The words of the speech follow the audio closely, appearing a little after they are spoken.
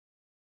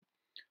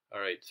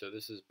Alright, so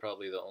this is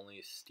probably the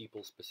only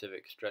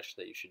steeple-specific stretch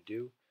that you should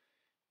do,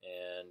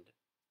 and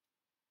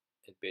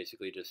it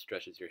basically just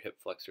stretches your hip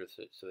flexor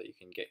so that you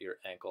can get your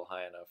ankle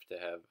high enough to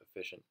have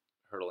efficient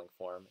hurdling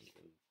form, and you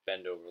can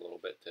bend over a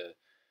little bit to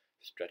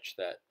stretch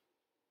that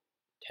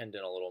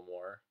tendon a little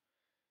more,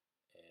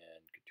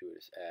 and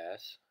gratuitous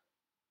ass.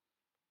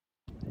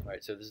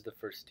 Alright, so this is the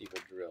first steeple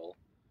drill,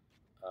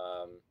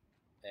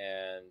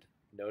 and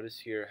notice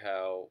here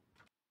how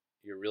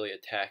you're really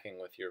attacking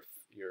with your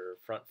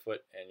front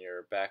foot, and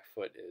your back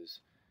foot is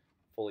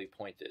fully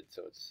pointed,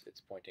 so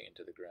it's pointing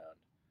into the ground.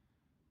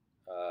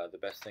 The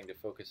best thing to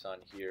focus on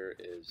here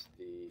is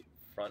the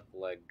front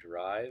leg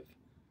drive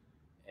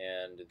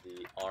and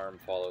the arm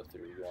follow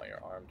through. You want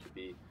your arm to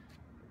be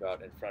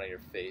about in front of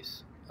your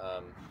face.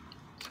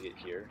 See it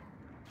here.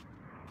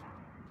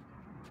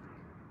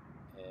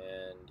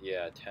 And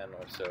yeah, 10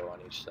 or so on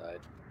each side.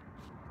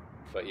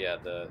 But yeah,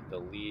 the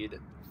lead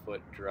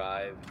foot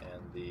drive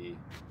and the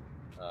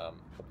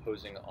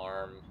opposing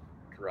arm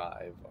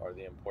drive are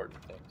the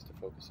important things to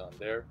focus on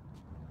there.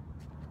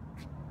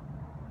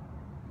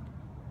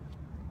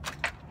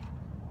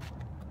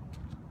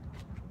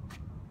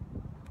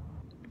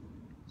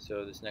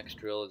 So this next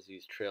drill is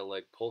these trail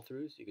leg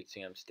pull-throughs. You can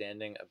see I'm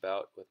standing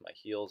about with my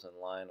heels in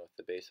line with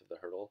the base of the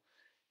hurdle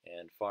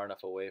and far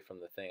enough away from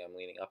the thing I'm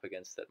leaning up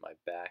against that my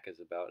back is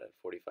about at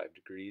 45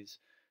 degrees,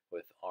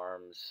 with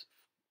arms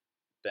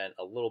bent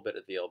a little bit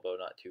at the elbow,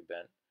 not too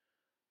bent,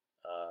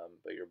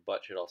 but your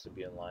butt should also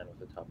be in line with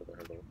the top of the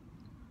hurdle.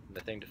 And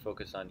the thing to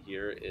focus on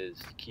here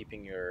is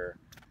keeping your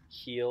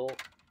heel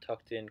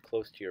tucked in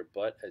close to your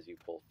butt as you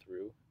pull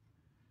through,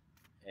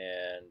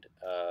 and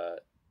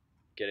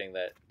getting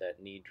that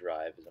knee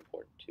drive is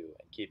important too,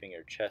 and keeping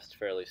your chest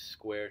fairly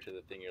square to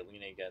the thing you're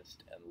leaning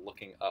against and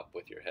looking up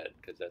with your head,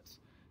 because that's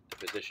the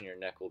position your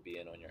neck will be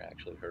in when you're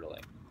actually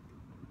hurdling.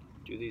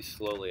 Do these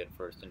slowly at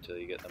first until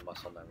you get the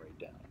muscle memory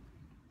down.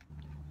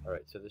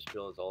 Alright, so this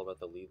drill is all about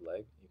the lead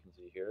leg. You can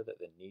see here that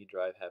the knee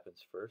drive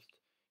happens first,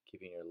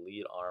 keeping your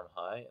lead arm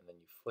high, and then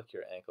you flick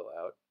your ankle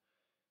out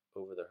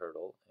over the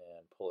hurdle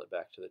and pull it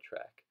back to the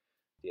track.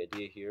 The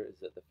idea here is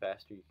that the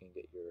faster you can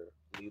get your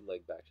lead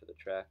leg back to the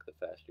track,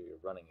 the faster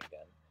you're running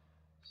again.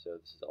 So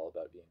this is all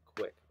about being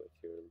quick with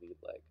your lead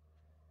leg.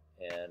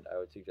 And I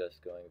would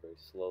suggest going very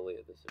slowly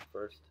at this at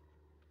first,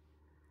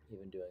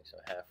 even doing some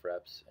half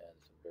reps and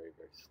some very,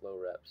 very slow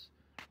reps,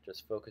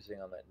 just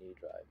focusing on that knee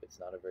drive. It's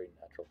not a very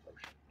natural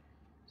motion.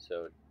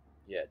 So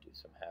yeah, do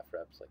some half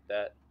reps like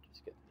that,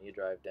 just get the knee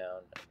drive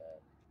down and then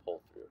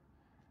pull through.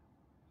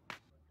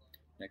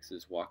 Next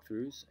is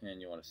walkthroughs, and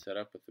you want to set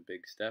up with the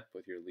big step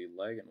with your lead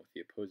leg and with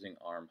the opposing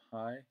arm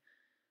high.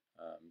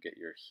 Get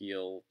your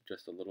heel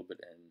just a little bit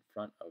in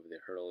front of the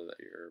hurdle that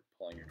you're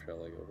pulling your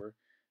trail leg over,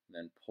 and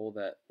then pull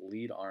that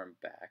lead arm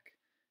back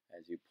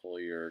as you pull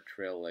your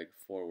trail leg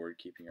forward,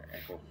 keeping your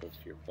ankle close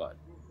to your butt.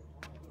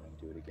 And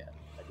do it again.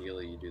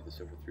 Ideally you do this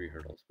over 3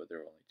 hurdles, but there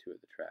are only 2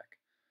 at the track.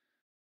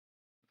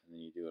 And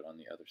then you do it on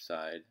the other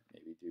side.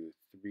 Maybe do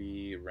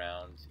 3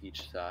 rounds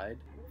each side.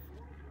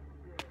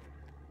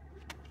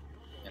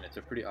 And it's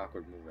a pretty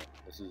awkward movement.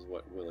 This is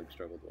what Willig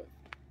struggled with.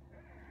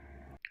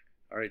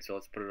 Alright, so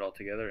let's put it all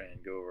together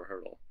and go over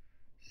hurdle.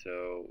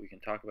 So we can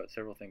talk about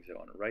several things that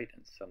went right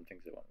and some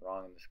things that went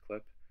wrong in this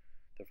clip.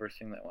 The first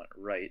thing that went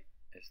right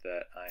is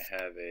that I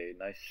have a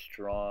nice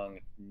strong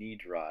knee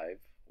drive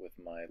with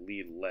my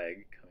lead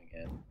leg coming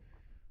in.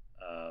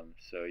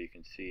 So you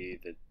can see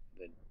that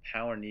the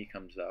power knee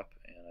comes up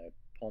and I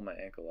pull my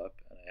ankle up,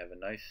 and I have a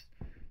nice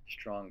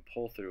strong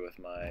pull through with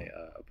my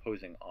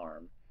opposing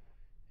arm,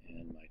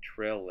 and my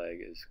trail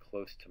leg is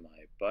close to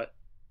my butt,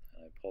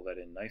 and I pull that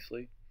in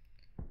nicely.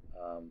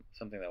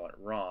 Something that went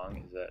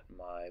wrong is that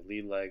my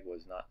lead leg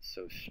was not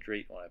so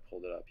straight when I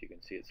pulled it up. You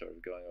can see it sort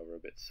of going over a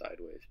bit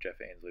sideways. Jeff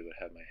Ainsley would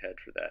have my head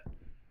for that.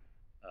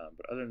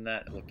 But other than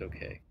that, it looked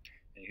okay.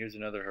 And here's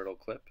another hurdle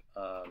clip.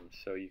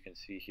 So you can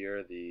see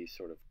here the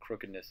sort of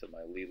crookedness of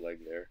my lead leg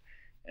there,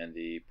 and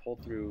the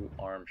pull-through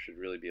arm should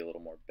really be a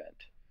little more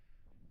bent.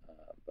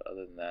 But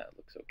other than that, it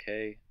looks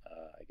okay.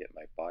 I get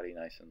my body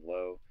nice and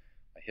low.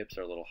 My hips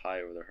are a little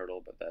high over the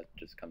hurdle, but that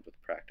just comes with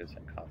practice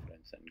and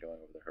confidence and going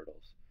over the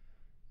hurdles.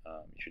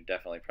 You should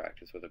definitely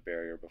practice with a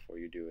barrier before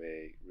you do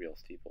a real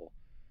steeple.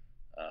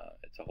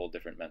 It's a whole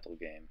different mental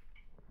game.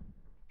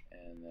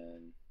 And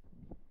then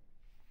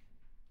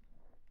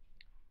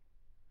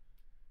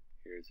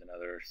here's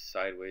another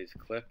sideways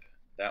clip.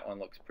 That one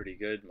looks pretty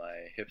good.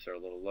 My hips are a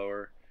little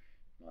lower.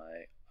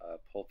 My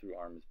pull-through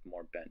arm is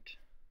more bent.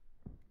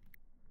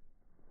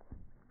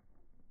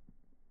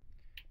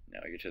 Now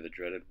we get to the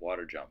dreaded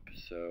water jump.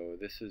 So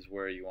this is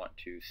where you want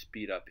to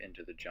speed up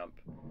into the jump.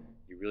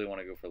 You really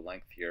want to go for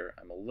length here.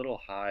 I'm a little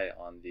high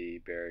on the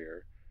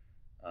barrier.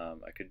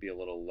 I could be a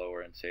little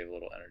lower and save a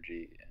little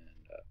energy and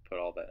put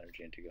all that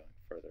energy into going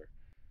further.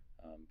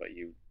 But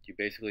you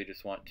basically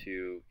just want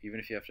to, even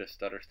if you have to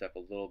stutter step a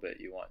little bit,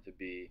 you want to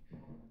be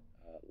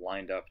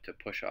lined up to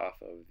push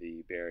off of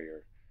the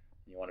barrier.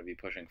 You want to be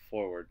pushing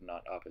forward,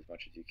 not up as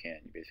much as you can.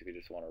 You basically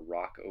just want to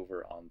rock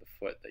over on the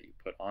foot that you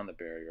put on the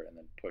barrier and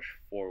then push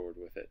forward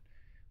with it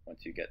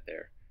once you get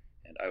there.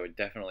 And I would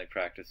definitely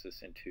practice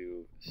this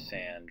into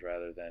sand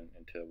rather than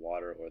into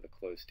water or the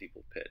closed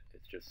steeple pit.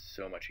 It's just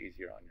so much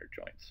easier on your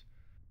joints.